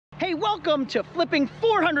Hey, welcome to flipping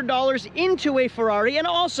 $400 into a Ferrari and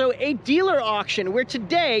also a dealer auction, where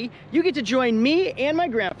today you get to join me and my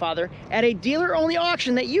grandfather at a dealer-only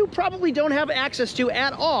auction that you probably don't have access to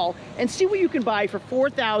at all, and see what you can buy for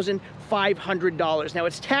 $4,500. Now,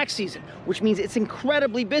 it's tax season, which means it's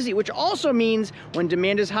incredibly busy, which also means when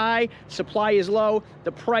demand is high, supply is low,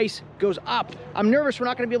 the price goes up. I'm nervous we're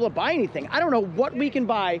not going to be able to buy anything. I don't know what we can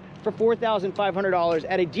buy for $4,500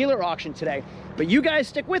 at a dealer auction today. But you guys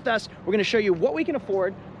stick with us. We're going to show you what we can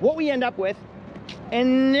afford, what we end up with,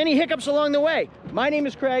 and any hiccups along the way. My name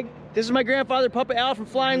is Craig. This is my grandfather, Papa Al from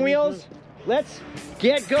Flying Wheels. Let's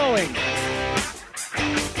get going.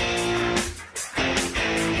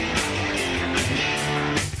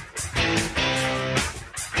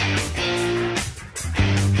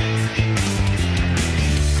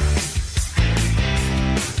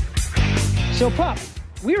 So, Pup,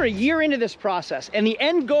 we're a year into this process, and the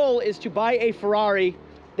end goal is to buy a Ferrari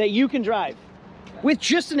that you can drive with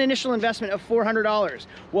just an initial investment of $400.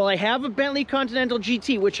 Well, I have a Bentley Continental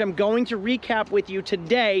GT, which I'm going to recap with you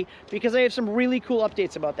today because I have some really cool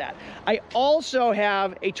updates about that. I also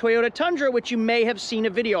have a Toyota Tundra, which you may have seen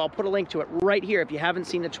a video. I'll put a link to it right here if you haven't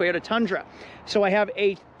seen the Toyota Tundra. So I have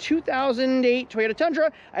a 2008 Toyota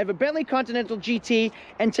Tundra, I have a Bentley Continental GT,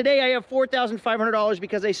 and today I have $4,500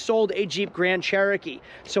 because I sold a Jeep Grand Cherokee.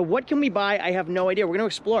 So what can we buy? I have no idea. We're going to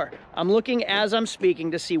explore. I'm looking as I'm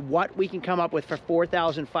speaking to see what we can come up with for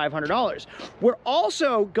 $4,500. We're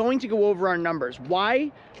also going to go over our numbers.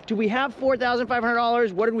 Why do we have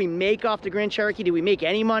 $4,500? What did we make off the Grand Cherokee? Did we make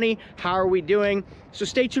any money? How are we doing? So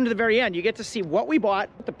stay tuned to the very end. You get to see what we bought,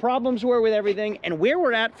 what the problems were with everything, and where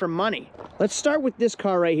we're at for money. Let's start with this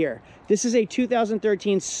car right here. This is a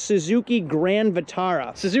 2013 Suzuki Grand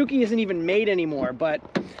Vitara. Suzuki isn't even made anymore, but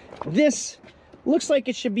this looks like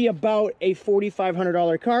it should be about a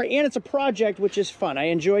 $4,500 car, and it's a project, which is fun. I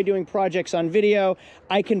enjoy doing projects on video.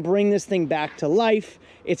 I can bring this thing back to life.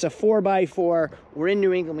 It's a 4x4. We're in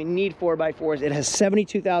New England. We need 4x4s. It has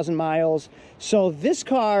 72,000 miles. So this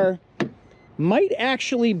car might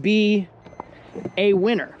actually be a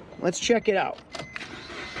winner. Let's check it out.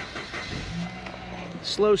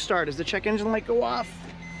 Slow start. Does the check engine light go off?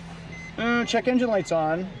 Check engine light's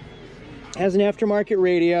on. Has an aftermarket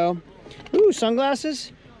radio. Ooh,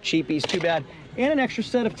 sunglasses. Cheapies, too bad. And an extra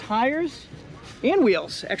set of tires and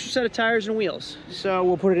wheels. Extra set of tires and wheels. So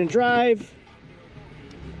we'll put it in drive.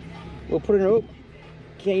 We'll put it in, oh,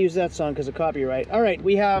 can't use that song because of copyright. All right,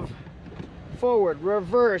 we have forward,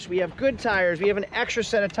 reverse, we have good tires, we have an extra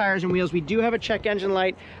set of tires and wheels. We do have a check engine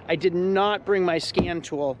light. I did not bring my scan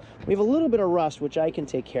tool. We have a little bit of rust, which I can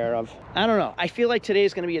take care of. I don't know. I feel like today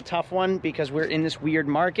is going to be a tough one because we're in this weird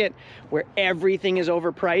market where everything is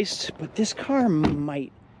overpriced, but this car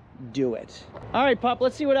might do it. All right, Pop,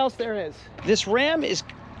 let's see what else there is. This Ram is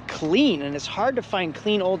clean, and it's hard to find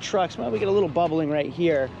clean old trucks. Well, we get a little bubbling right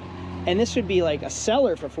here. And this would be like a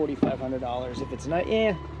seller for $4,500 if it's not,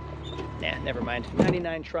 nah, never mind.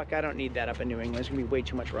 99 truck, I don't need that up in New England. There's gonna be way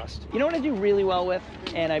too much rust. You know what I do really well with,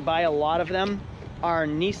 and I buy a lot of them, are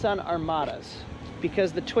Nissan Armadas.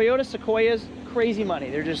 Because the Toyota Sequoias, crazy money.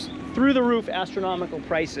 They're just through the roof astronomical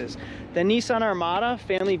prices. The Nissan Armada,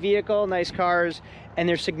 family vehicle, nice cars, and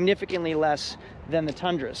they're significantly less than the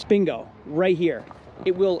Tundras. Bingo, right here.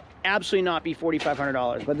 It will absolutely not be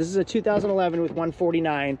 $4,500, but this is a 2011 with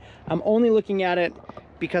 149. I'm only looking at it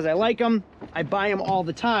because I like them. I buy them all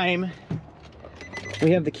the time. We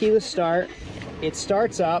have the keyless start. It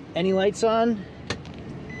starts up. Any lights on?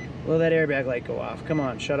 Will that airbag light go off? Come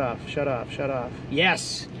on, shut off, shut off, shut off.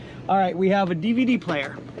 Yes. All right, we have a DVD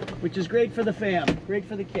player, which is great for the fam, great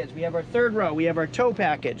for the kids. We have our third row. We have our tow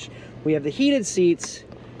package. We have the heated seats.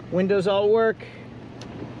 Windows all work.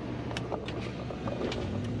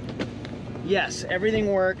 Yes,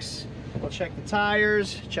 everything works. We'll check the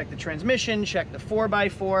tires, check the transmission, check the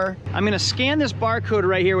 4x4. I'm gonna scan this barcode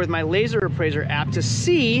right here with my laser appraiser app to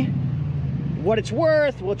see what it's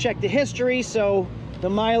worth. We'll check the history. So the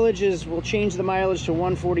mileage is, we'll change the mileage to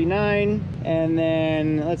 149. And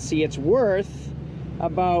then let's see, it's worth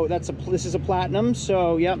about, this is a platinum.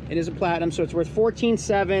 So yep, it is a platinum. So it's worth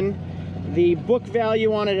 $14,700. The book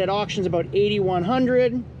value on it at auction is about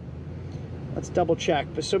 $8,100. Let's double check.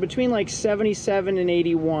 So between like 77 and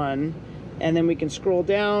 81, and then we can scroll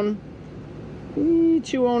down.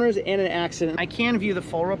 2 owners and an accident. I can view the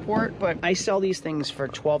full report, but I sell these things for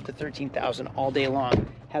 $12,000 to $13,000 all day long.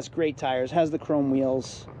 Has great tires, has the chrome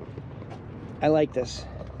wheels. I like this.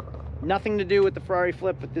 Nothing to do with the Ferrari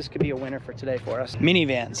flip, but this could be a winner for today for us.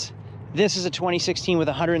 Minivans. This is a 2016 with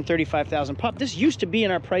 135,000 pup. This used to be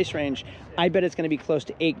in our price range. I bet it's gonna be close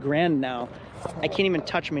to 8 grand now. I can't even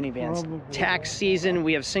touch minivans. Tax season,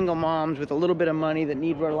 we have single moms with a little bit of money that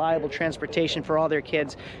need reliable transportation for all their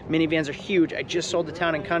kids. Minivans are huge. I just sold the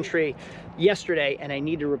Town and Country yesterday and I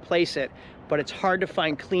need to replace it, but it's hard to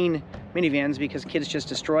find clean minivans because kids just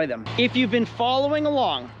destroy them. If you've been following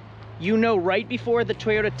along, you know right before the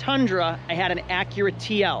Toyota Tundra, I had an Acura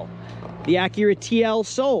TL. The Acura TL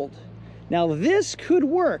sold. Now this could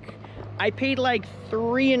work. I paid like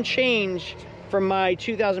 3 and change for my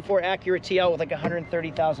 2004 Acura TL with like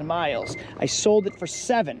 130,000 miles. I sold it for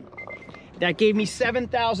 7. That gave me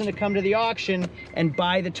 7,000 to come to the auction and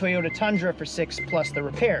buy the Toyota Tundra for 6 plus the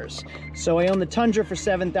repairs. So I own the Tundra for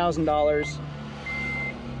 $7,000.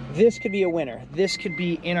 This could be a winner. This could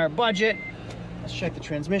be in our budget. Let's check the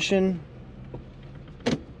transmission.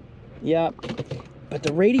 Yep. But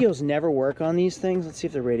the radios never work on these things. Let's see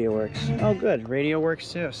if the radio works. Oh, good. Radio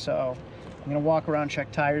works too. So I'm gonna walk around, check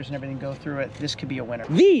tires and everything, go through it. This could be a winner.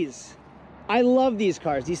 These, I love these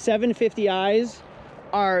cars. These 750i's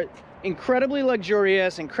are incredibly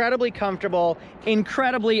luxurious, incredibly comfortable,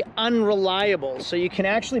 incredibly unreliable. So you can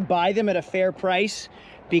actually buy them at a fair price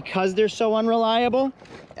because they're so unreliable.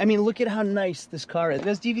 I mean, look at how nice this car is. It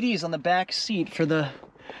has DVDs on the back seat for the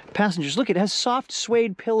passengers. Look, it has soft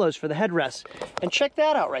suede pillows for the headrests. And check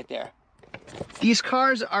that out right there. These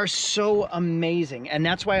cars are so amazing, and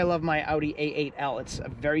that's why I love my Audi A8L. It's a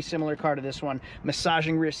very similar car to this one.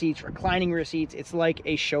 Massaging rear seats, reclining rear seats. It's like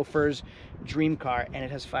a chauffeur's dream car, and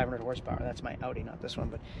it has 500 horsepower. That's my Audi, not this one,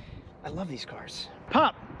 but I love these cars.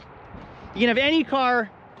 Pop, you can have any car.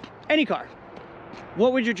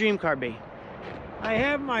 What would your dream car be? I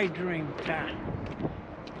have my dream car.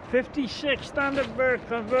 56 Thunderbird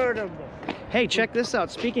convertible. Hey, check this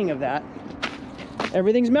out. Speaking of that,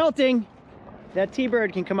 everything's melting. That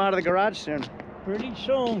T-Bird can come out of the garage soon. Pretty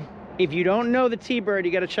soon. If you don't know the T-Bird,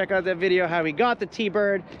 you got to check out that video how he got the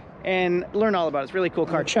T-Bird and learn all about it. It's a really cool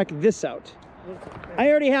car. Check this out. I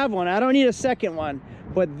already have one. I don't need a second one,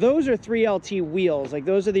 but those are 3LT wheels. Like,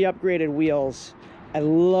 those are the upgraded wheels. I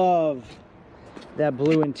love that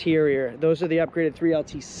blue interior. Those are the upgraded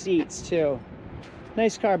 3LT seats too.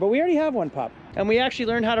 Nice car, but we already have one, Pop. And we actually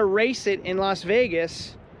learned how to race it in Las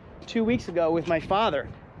Vegas 2 weeks ago with my father.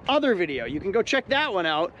 Other video, you can go check that one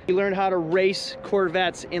out. We learned how to race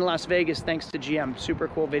Corvettes in Las Vegas thanks to GM. Super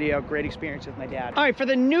cool video, great experience with my dad. All right, for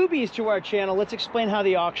the newbies to our channel, let's explain how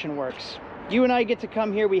the auction works. You and I get to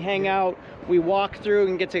come here, we hang out, we walk through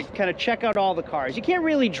and get to kind of check out all the cars. You can't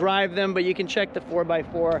really drive them, but you can check the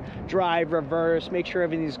 4x4, drive, reverse, make sure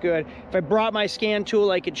everything's good. If I brought my scan tool,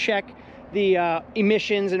 I could check the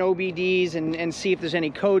emissions and OBDs and see if there's any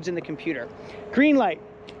codes in the computer. Green light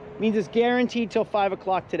means it's guaranteed till 5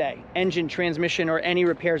 o'clock today. Engine, transmission, or any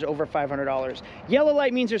repairs over $500. Yellow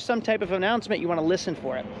light means there's some type of announcement, you want to listen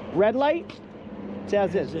for it. Red light, it's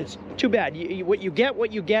as is. It's too bad. What you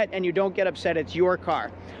get, and you don't get upset. It's your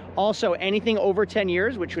car. Also, anything over 10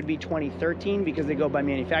 years, which would be 2013 because they go by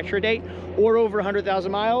manufacturer date, or over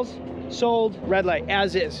 100,000 miles, sold. Red light,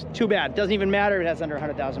 as is. Too bad. Doesn't even matter if it has under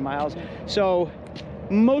 100,000 miles. So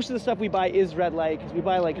most of the stuff we buy is red light because we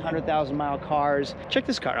buy like 100,000 mile cars. Check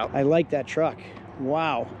this car out. I like that truck.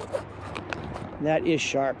 Wow. That is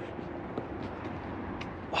sharp.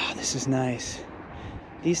 Wow, this is nice.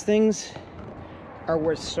 These things are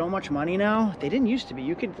worth so much money now. They didn't used to be.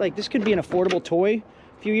 You could, like, this could be an affordable toy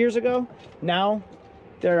a few years ago. Now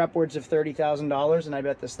they're upwards of $30,000, and I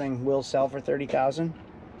bet this thing will sell for $30,000.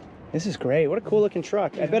 This is great. What a cool looking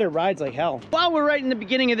truck. I bet it rides like hell. While we're right in the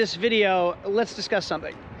beginning of this video, let's discuss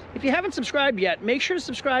something. If you haven't subscribed yet, make sure to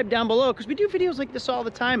subscribe down below because we do videos like this all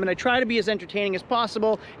the time, and I try to be as entertaining as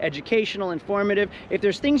possible, educational, informative. If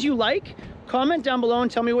there's things you like, comment down below and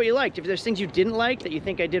tell me what you liked. If there's things you didn't like that you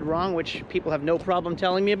think I did wrong, which people have no problem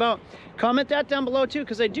telling me about, comment that down below too,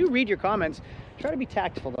 because I do read your comments. Try to be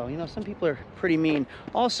tactful though. You know, some people are pretty mean.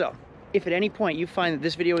 Also, if at any point you find that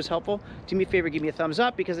this video is helpful, do me a favor, give me a thumbs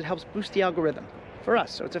up because it helps boost the algorithm for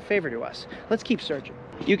us, so it's a favor to us. Let's keep searching.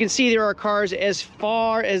 You can see there are cars as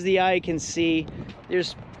far as the eye can see.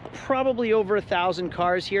 There's probably over 1,000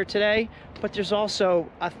 cars here today, but there's also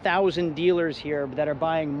 1,000 dealers here that are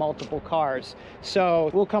buying multiple cars.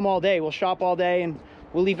 So we'll come all day, we'll shop all day, and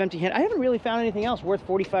we'll leave empty-handed. I haven't really found anything else worth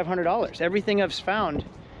 $4,500. Everything I've found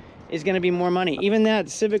is going to be more money. Even that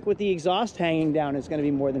Civic with the exhaust hanging down is going to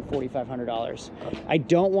be more than $4,500. I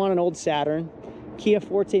don't want an old Saturn. Kia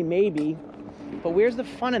Forte maybe, but where's the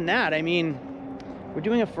fun in that? I mean, we're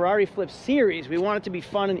doing a Ferrari flip series. We want it to be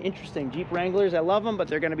fun and interesting. Jeep Wranglers, I love them, but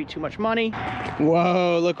they're going to be too much money.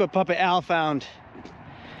 Whoa, look what Papa Al found.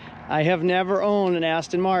 I have never owned an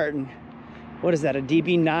Aston Martin. What is that, a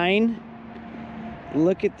DB9?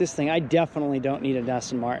 Look at this thing. I definitely don't need a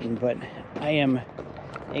Aston Martin, but I am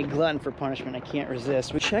a glutton for punishment. I can't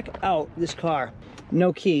resist. Check out this car.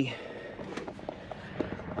 No key.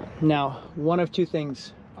 Now, one of two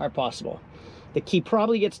things are possible. The key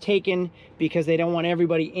probably gets taken because they don't want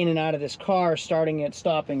everybody in and out of this car, starting it,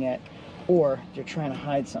 stopping it, or they're trying to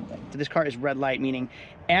hide something. This car is red light, meaning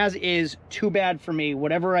as is, too bad for me.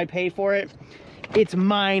 Whatever I pay for it, it's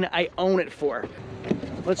mine. I own it for.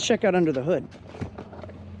 Let's check out under the hood.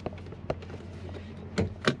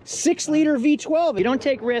 6-liter V12. If you don't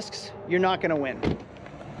take risks, you're not gonna win.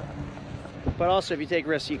 But also, if you take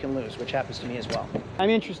risks, you can lose, which happens to me as well. I'm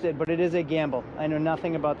interested, but it is a gamble. I know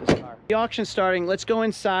nothing about this car. The auction's starting. Let's go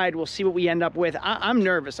inside. We'll see what we end up with. I'm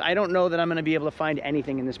nervous. I don't know that I'm gonna be able to find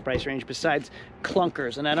anything in this price range besides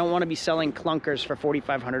clunkers, and I don't wanna be selling clunkers for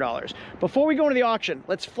 $4,500. Before we go into the auction,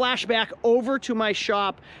 let's flash back over to my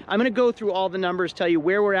shop. I'm gonna go through all the numbers, tell you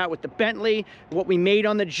where we're at with the Bentley, what we made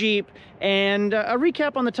on the Jeep, and a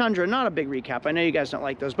recap on the Tundra. Not a big recap. I know you guys don't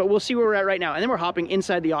like those, but we'll see where we're at right now. And then we're hopping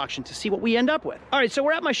inside the auction to see what we end up with. All right, so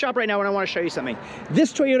we're at my shop right now and I want to show you something.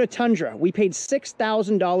 This Toyota Tundra, we paid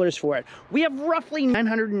 $6,000 for it. We have roughly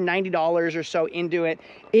 $990 or so into it.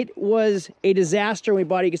 It was a disaster when we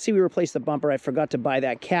bought it. You can see we replaced the bumper. I forgot to buy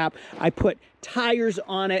that cap. I put tires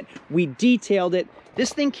on it. We detailed it.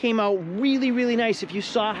 This thing came out really, really nice. If you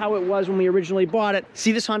saw how it was when we originally bought it.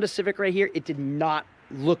 See this Honda Civic right here? It did not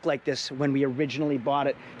look like this when we originally bought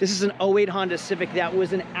it. This is an 08 Honda Civic that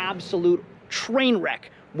was an absolute train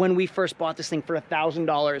wreck when we first bought this thing for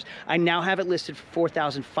 $1,000. I now have it listed for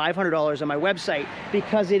 $4,500 on my website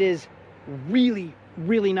because it is really,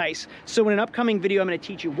 really nice. So in an upcoming video, I'm going to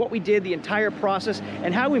teach you what we did, the entire process,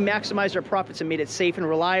 and how we maximized our profits and made it safe and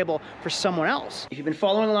reliable for someone else. If you've been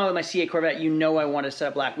following along with my C8 Corvette, you know I wanted to set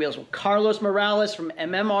up black wheels. Well, Carlos Morales from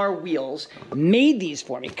MMR Wheels made these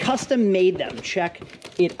for me, custom made them. Check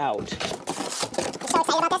it out. I'm so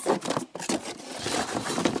excited about this.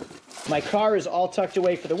 My car is all tucked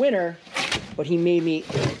away for the winter, but he made me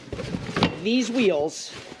these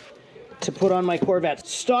wheels to put on my Corvette.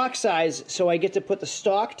 Stock size, so I get to put the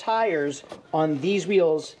stock tires on these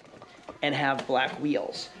wheels and have black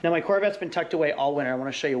wheels. Now my Corvette's been tucked away all winter. I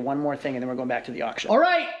want to show you one more thing and then we're going back to the auction. All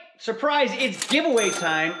right, surprise, it's giveaway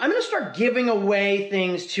time. I'm gonna start giving away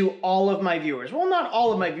things to all of my viewers. Well, not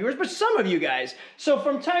all of my viewers, but some of you guys. So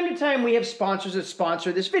from time to time, we have sponsors that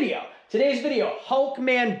sponsor this video. Today's video,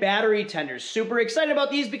 Hulkman battery tenders. Super excited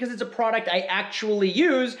about these because it's a product I actually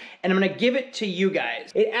use and I'm gonna give it to you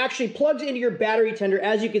guys. It actually plugs into your battery tender.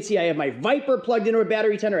 As you can see, I have my Viper plugged into a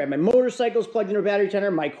battery tender. I have my motorcycles plugged into a battery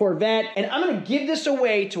tender, my Corvette, and I'm gonna give this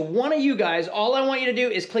away to one of you guys. All I want you to do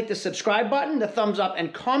is click the subscribe button, the thumbs up,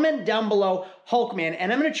 and comment down below Hulkman,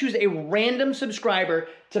 and I'm gonna choose a random subscriber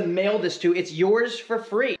to mail this to. It's yours for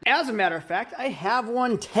free. As a matter of fact, I have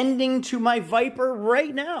one tending to my Viper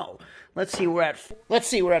right now. Let's see, we're at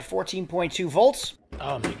 14.2 volts.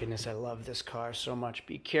 Oh my goodness, I love this car so much.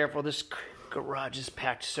 Be careful, this garage is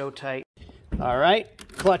packed so tight. All right,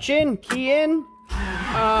 clutch in, key in.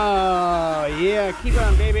 Oh yeah, keep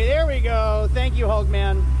on baby, there we go. Thank you,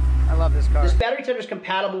 Hulkman. I love this car. This battery tender is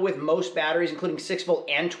compatible with most batteries, including 6 volt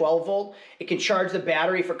and 12 volt. It can charge the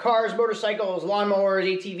battery for cars, motorcycles, lawnmowers,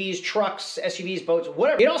 ATVs, trucks, SUVs, boats,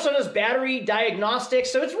 whatever. It also does battery diagnostics,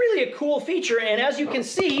 so it's really a cool feature. And as you can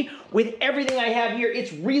see, with everything I have here,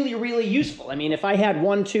 it's really, really useful. I mean, if I had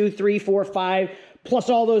 1, 2, 3, 4, 5, plus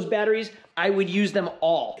all those batteries, I would use them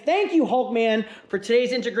all. Thank you, Hulkman, for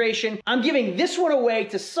today's integration. I'm giving this one away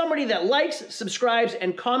to somebody that likes, subscribes,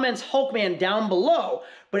 and comments Hulkman down below.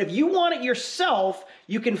 But if you want it yourself,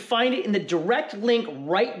 you can find it in the direct link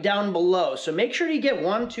right down below. So make sure you get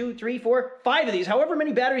 1, 2, 3, 4, 5 of these. However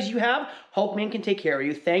many batteries you have, Hulkman can take care of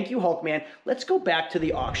you. Thank you, Hulkman. Let's go back to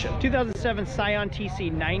the auction. 2007 Scion TC,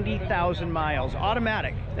 90,000 miles,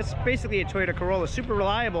 automatic. That's basically a Toyota Corolla, super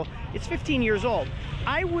reliable. It's 15 years old.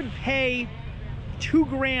 I would pay $2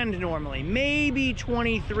 grand normally, maybe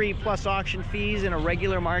 23 plus auction fees in a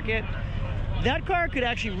regular market. That car could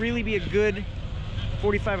actually really be a good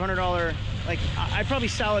 $4,500, like I'd probably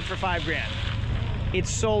sell it for $5 grand. It's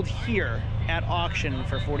sold here at auction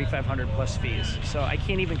for $4,500 plus fees. So I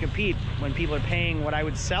can't even compete when people are paying what I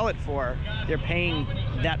would sell it for. They're paying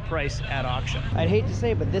that price at auction. I'd hate to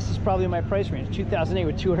say it, but this is probably my price range. 2008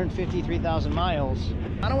 with 253,000 miles.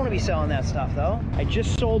 I don't want to be selling that stuff though. I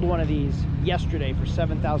just sold one of these yesterday for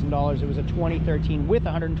 $7,000. It was a 2013 with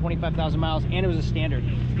 125,000 miles and it was a standard.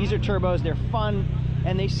 These are turbos, they're fun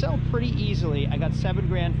and they sell pretty easily. I got $7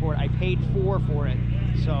 grand for it. I paid $4 for it.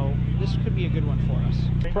 So this could be a good one for us.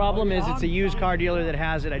 The problem is it's a used car dealer that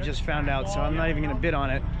has it. I just found out, so I'm not even gonna bid on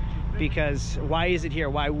it. because why is it here?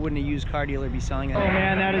 Why wouldn't a used car dealer be selling it? Oh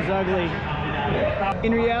man, that is ugly.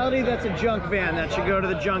 In reality, that's a junk van. That should go to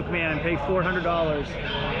the junk man and pay $400.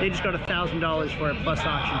 They just got $1,000 for it plus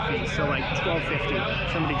auction fees, so like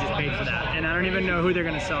 $1,250. Somebody just paid for that, and I don't even know who they're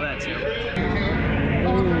gonna sell that to.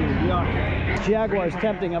 Ooh, yuck. Jaguar's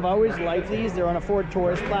tempting. I've always liked these. They're on a Ford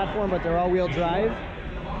Taurus platform, but they're all-wheel drive.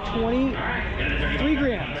 23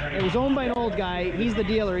 grand. It was owned by an old guy. He's the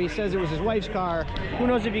dealer. He says it was his wife's car. Who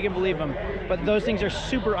knows if you can believe him? But those things are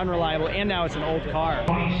super unreliable, and now it's an old car.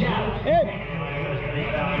 Hey!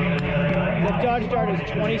 The Dodge Dart is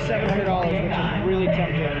 $2,700, which is really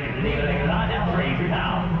tempting.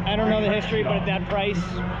 I don't know the history, but at that price,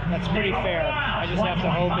 that's pretty fair. I just have to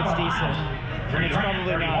hope it's decent. And it's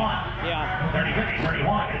probably not. Yeah.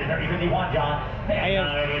 30-51, John. I have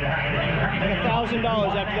like $1,000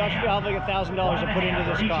 after that. I'll have like $1,000 to put into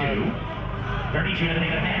this car.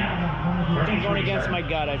 32.5. I'm going against my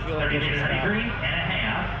gut. I feel like I should stop.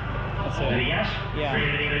 That's it.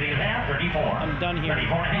 Yeah. 34. I'm done here.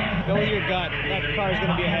 Go with your gut. That car is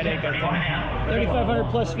going to be a headache, I think. $3,500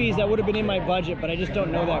 plus fees. That would have been in my budget, but I just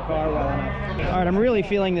don't know that car well enough. All right, I'm really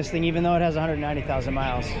feeling this thing, even though it has 190,000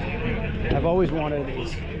 miles. I've always wanted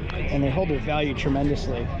these, and they hold their value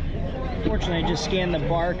tremendously. Fortunately, I just scanned the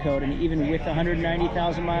barcode, and even with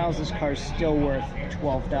 190,000 miles, this car is still worth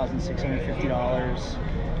 $12,650.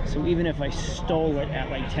 So even if I stole it at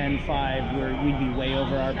like 10.5, we'd be way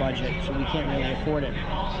over our budget, so we can't really afford it.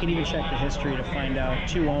 You can even check the history to find out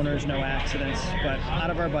 2 owners, no accidents, but out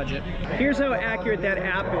of our budget. Here's how accurate that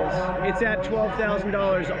app is. It's at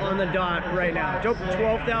 $12,000 on the dot right now.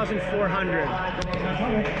 $12,400.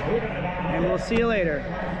 And we'll see you later.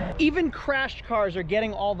 Even crashed cars are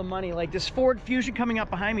getting all the money. Like this Ford Fusion coming up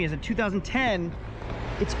behind me is a 2010.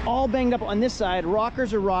 It's all banged up on this side,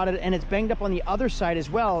 rockers are rotted, and it's banged up on the other side as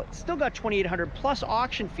well. It's still got $2,800 plus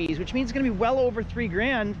auction fees, which means it's gonna be well over 3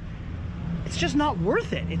 grand. It's just not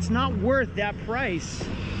worth it. It's not worth that price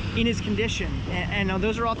in its condition. And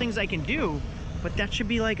those are all things I can do, but that should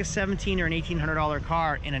be like a $1,700 or an $1,800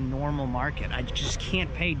 car in a normal market. I just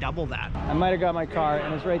can't pay double that. I might have got my car,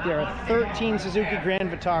 and it's right there, a 13 Suzuki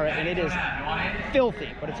Grand Vitara, and it is filthy,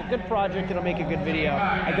 but it's a good project. It'll make a good video.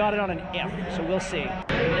 I got it on an F, so we'll see.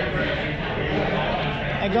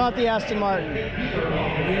 I got the Aston Martin.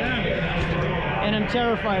 And I'm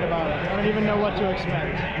terrified about it. I don't even know what to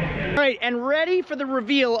expect. All right, and ready for the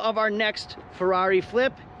reveal of our next Ferrari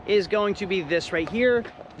flip is going to be this right here.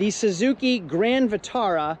 The Suzuki Grand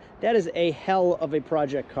Vitara. That is a hell of a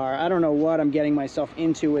project car. I don't know what I'm getting myself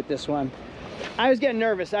into with this one. I was getting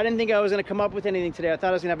nervous. I didn't think I was gonna come up with anything today. I thought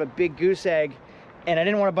I was gonna have a big goose egg, and I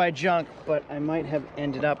didn't want to buy junk, but I might have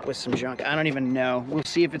ended up with some junk. I don't even know. We'll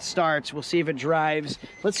see if it starts. We'll see if it drives.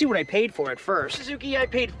 Let's see what I paid for it first. Suzuki, I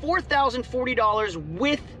paid $4,040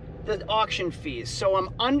 with the auction fees. So I'm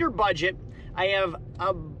under budget. I have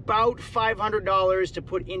about $500 to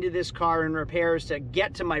put into this car in repairs to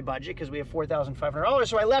get to my budget because we have $4,500.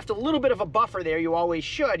 So I left a little bit of a buffer there. You always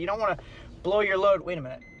should. You don't want to blow your load. Wait a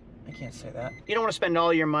minute. I can't say that. You don't want to spend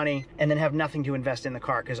all your money and then have nothing to invest in the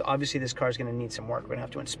car, because obviously this car is going to need some work. We're going to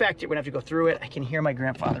have to inspect it. We're going to have to go through it. I can hear my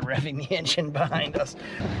grandfather revving the engine behind us.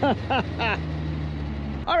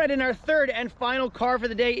 All right, and our third and final car for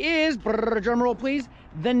the day is, drum roll please,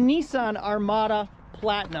 the Nissan Armada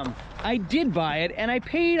Platinum. I did buy it, and I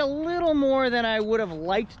paid a little more than I would have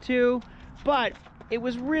liked to, but it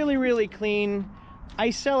was really, really clean. I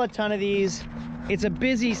sell a ton of these. It's a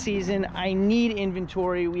busy season. I need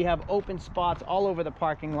inventory. We have open spots all over the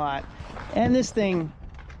parking lot, and this thing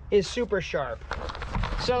is super sharp.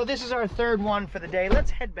 So this is our third one for the day. Let's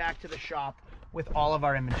head back to the shop with all of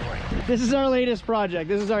our inventory. This is our latest project.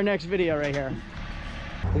 This is our next video right here.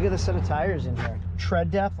 Look at the set of tires in here. Tread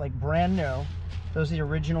depth, like brand new. Those are the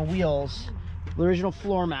original wheels, the original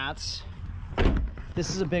floor mats. This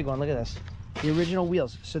is a big one. Look at this. The original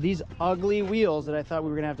wheels. So these ugly wheels that I thought we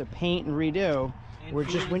were gonna have to paint and redo were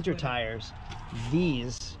just winter tires.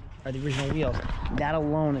 These are the original wheels. That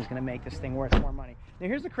alone is gonna make this thing worth more money. Now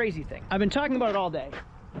here's the crazy thing. I've been talking about it all day.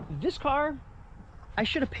 This car, I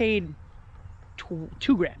should have paid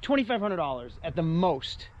 $2 grand, $2,500 at the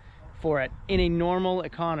most for it in a normal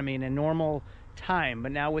economy, in a normal time.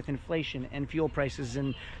 But now with inflation and fuel prices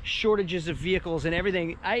and shortages of vehicles and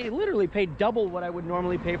everything, I literally paid double what I would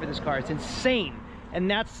normally pay for this car. It's insane, and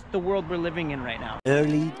that's the world we're living in right now.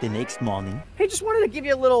 Early the next morning. Hey, just wanted to give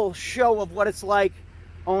you a little show of what it's like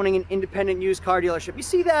owning an independent used car dealership. You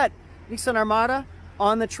see that Nissan Armada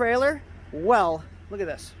on the trailer? Well, look at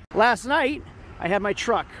this. Last night I had my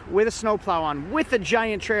truck with a snowplow on, with a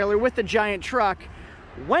giant trailer, with a giant truck,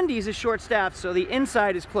 Wendy's is short-staffed, so the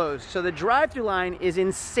inside is closed. So the drive-through line is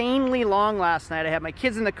insanely long last night. I had my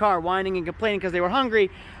kids in the car whining and complaining because they were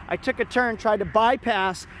hungry. I took a turn, tried to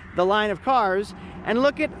bypass the line of cars, and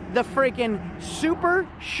look at the freaking super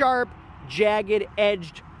sharp, jagged,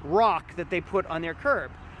 edged rock that they put on their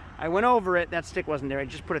curb. I went over it, that stick wasn't there, I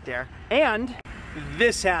just put it there. And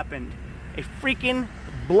this happened, a freaking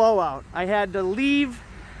blowout. I had to leave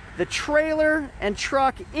the trailer and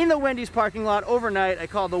truck in the Wendy's parking lot overnight. I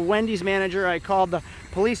called the Wendy's manager, I called the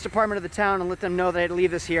police department of the town and let them know that I had to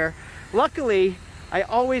leave this here. Luckily, I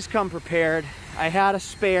always come prepared. I had a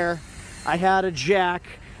spare, I had a jack,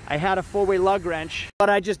 I had a 4-way lug wrench, but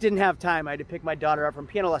I just didn't have time. I had to pick my daughter up from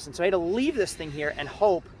piano lessons, so I had to leave this thing here and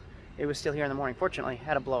hope it was still here in the morning. Fortunately, I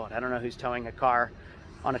had a blowout. I don't know who's towing a car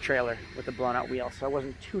on a trailer with a blown out wheel, so I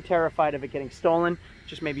wasn't too terrified of it getting stolen,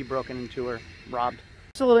 just maybe broken into or robbed.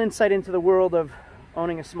 Just a little insight into the world of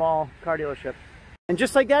owning a small car dealership. And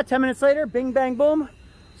just like that, 10 minutes later, bing, bang, boom,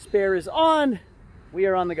 spare is on. We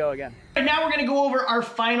are on the go again. And now we're gonna go over our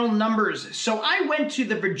final numbers. So I went to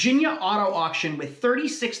the Virginia Auto Auction with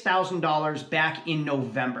 $36,000 back in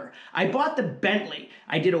November. I bought the Bentley.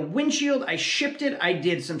 I did a windshield, I shipped it, I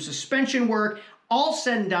did some suspension work. All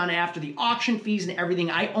said and done, after the auction fees and everything,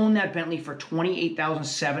 I own that Bentley for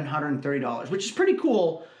 $28,730, which is pretty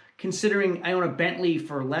cool considering I own a Bentley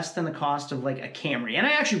for less than the cost of like a Camry. And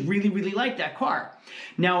I actually really, really like that car.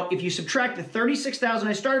 Now, if you subtract the $36,000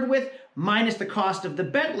 I started with, minus the cost of the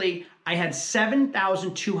Bentley, I had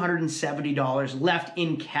 $7,270 left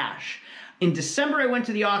in cash. In December, I went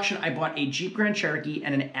to the auction, I bought a Jeep Grand Cherokee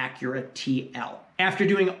and an Acura TL. After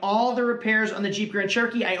doing all the repairs on the Jeep Grand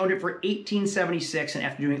Cherokee, I owned it for $1,876, and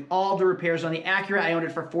after doing all the repairs on the Acura, I owned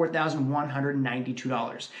it for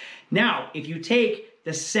 $4,192. Now, if you take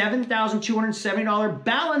the $7,270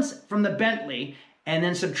 balance from the Bentley and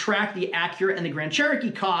then subtract the Acura and the Grand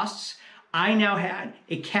Cherokee costs, I now had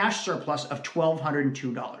a cash surplus of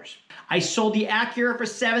 $1,202. I sold the Acura for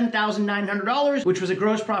 $7,900, which was a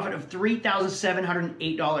gross profit of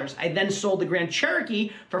 $3,708. I then sold the Grand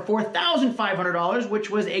Cherokee for $4,500, which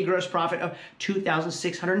was a gross profit of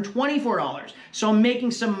 $2,624. So I'm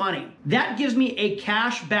making some money. That gives me a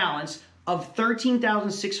cash balance of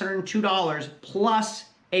 $13,602 plus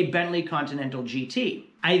a Bentley Continental GT.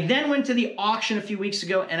 I then went to the auction a few weeks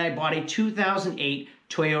ago and I bought a 2008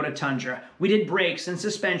 Toyota Tundra. We did brakes and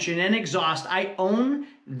suspension and exhaust. I own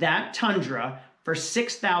that Tundra for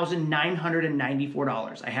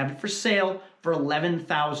 $6,994. I have it for sale for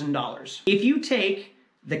 $11,000. If you take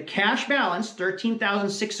the cash balance,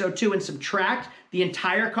 $13,602, and subtract the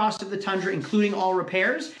entire cost of the Tundra, including all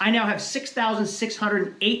repairs, I now have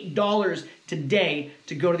 $6,608 today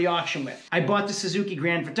to go to the auction with. I bought the Suzuki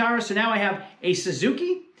Grand Vitara, so now I have a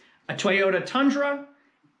Suzuki, a Toyota Tundra,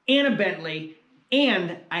 and a Bentley,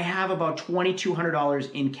 and I have about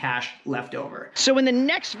 $2,200 in cash left over. So in the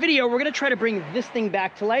next video, we're gonna try to bring this thing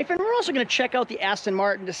back to life, and we're also gonna check out the Aston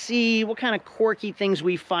Martin to see what kind of quirky things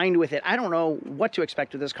we find with it. I don't know what to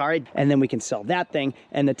expect with this car, and then we can sell that thing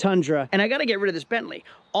and the Tundra, and I gotta get rid of this Bentley.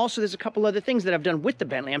 Also, there's a couple other things that I've done with the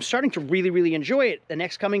Bentley. I'm starting to really, really enjoy it. The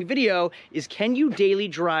next coming video is, can you daily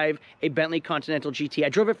drive a Bentley Continental GT? I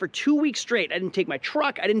drove it for 2 weeks straight. I didn't take my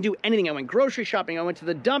truck. I didn't do anything. I went grocery shopping. I went to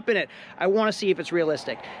the dump in it. I want to see if it's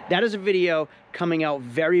realistic. That is a video coming out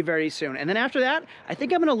very, very soon. And then after that, I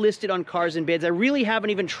think I'm going to list it on Cars and Bids. I really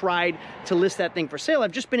haven't even tried to list that thing for sale.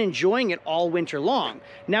 I've just been enjoying it all winter long.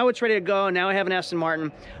 Now it's ready to go. Now I have an Aston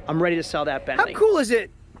Martin. I'm ready to sell that Bentley. How cool is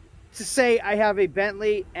it to say I have a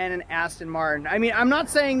Bentley and an Aston Martin? I mean, I'm not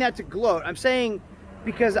saying that to gloat. I'm saying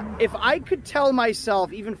because if I could tell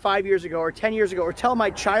myself even 5 years ago or 10 years ago, or tell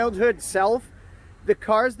my childhood self the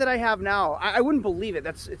cars that I have now, I wouldn't believe it.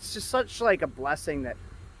 It's just such like a blessing that,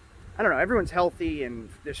 I don't know, everyone's healthy and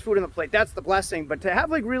there's food on the plate. That's the blessing. But to have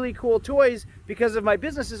like really cool toys because of my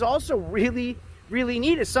business is also really, really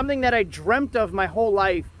neat. It's something that I dreamt of my whole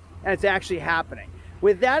life, and it's actually happening.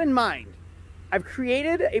 With that in mind, I've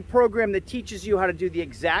created a program that teaches you how to do the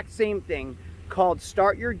exact same thing called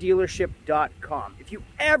startyourdealership.com. If you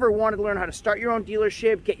ever wanted to learn how to start your own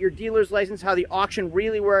dealership, get your dealer's license, how the auction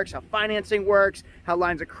really works, how financing works, how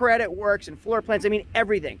lines of credit works, and floor plans, I mean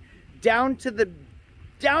everything, down to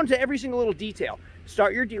every single little detail,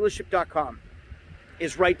 startyourdealership.com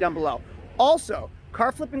is right down below. Also,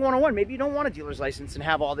 Car Flipping 101, maybe you don't want a dealer's license and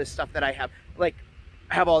have all this stuff that I have, like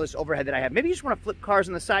have all this overhead that I have. Maybe you just want to flip cars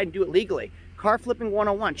on the side and do it legally. Car Flipping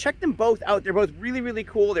 101. Check them both out. They're both really, really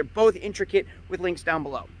cool. They're both intricate, with links down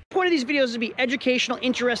below. The point of these videos is to be educational,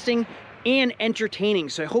 interesting, and entertaining.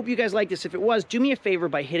 So I hope you guys like this. If it was, do me a favor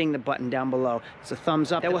by hitting the button down below. It's a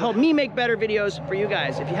thumbs up. That will help me make better videos for you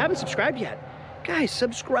guys. If you haven't subscribed yet, Guys,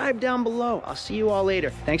 subscribe down below. I'll see you all later.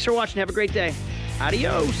 Thanks for watching. Have a great day.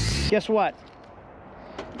 Adios. Guess what?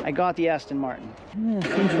 I got the Aston Martin.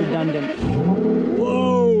 Seems redundant.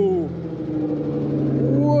 Whoa!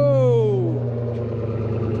 Whoa!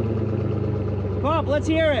 Pop, let's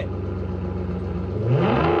hear it.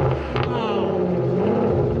 Wow.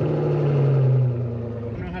 I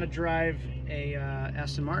don't know how to drive a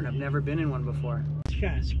Aston Martin. I've never been in one before.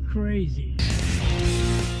 That's crazy.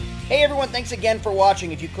 Hey everyone, thanks again for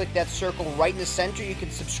watching. If you click that circle right in the center, you can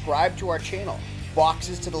subscribe to our channel.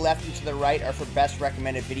 Boxes to the left and to the right are for best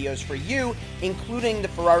recommended videos for you, including the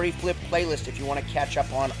Ferrari Flip playlist if you want to catch up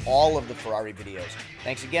on all of the Ferrari videos.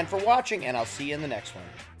 Thanks again for watching, and I'll see you in the next one.